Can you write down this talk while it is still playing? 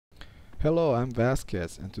Hello, I'm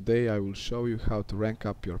Vasquez and today I will show you how to rank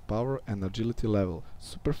up your power and agility level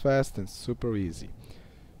super fast and super easy.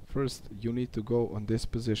 First, you need to go on this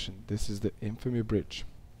position. This is the Infamy Bridge.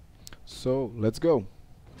 So, let's go!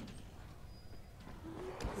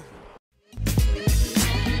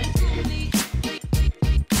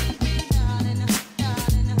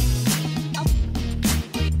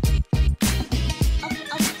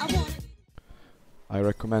 I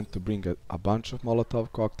recommend to bring a bunch of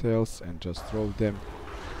Molotov cocktails and just throw them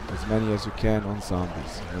as many as you can on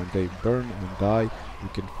zombies. When they burn and die, you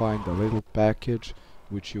can find a little package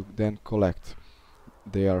which you then collect.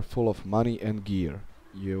 They are full of money and gear.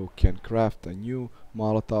 You can craft a new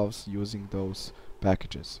Molotovs using those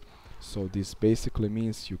packages. So this basically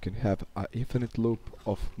means you can have an infinite loop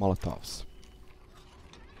of Molotovs.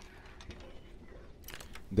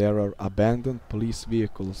 There are abandoned police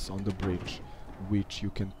vehicles on the bridge, which you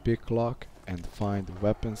can pick lock and find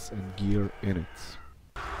weapons and gear in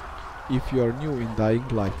it. If you are new in Dying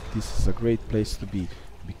Light, this is a great place to be,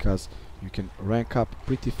 because you can rank up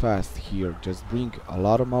pretty fast here. Just bring a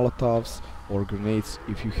lot of Molotovs or grenades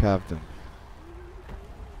if you have them.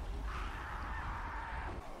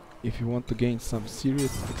 If you want to gain some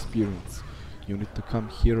serious experience, you need to come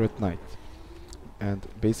here at night and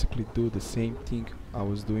basically do the same thing I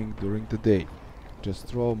was doing during the day. Just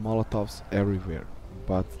throw Molotovs everywhere.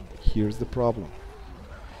 But here's the problem.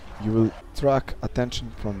 You will attract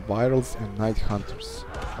attention from virals and night hunters.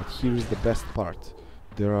 But here's the best part.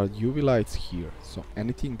 There are UV lights here, so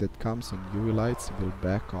anything that comes on UV lights will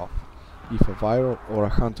back off. If a viral or a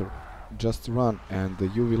hunter, just run and the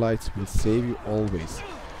UV lights will save you always.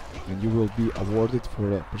 And you will be awarded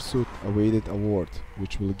for a Pursuit Awaited award,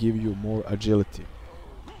 which will give you more agility.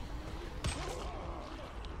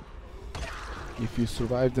 If you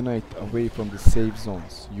survive the night away from the safe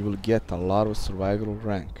zones, you will get a lot of survival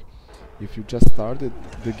rank. If you just started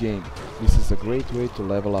the game, this is a great way to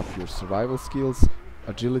level up your survival skills,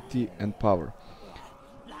 agility and power.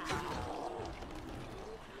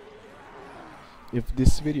 If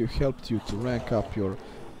this video helped you to rank up your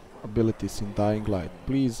abilities in Dying Light,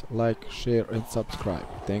 please like, share and subscribe.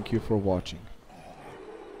 Thank you for watching.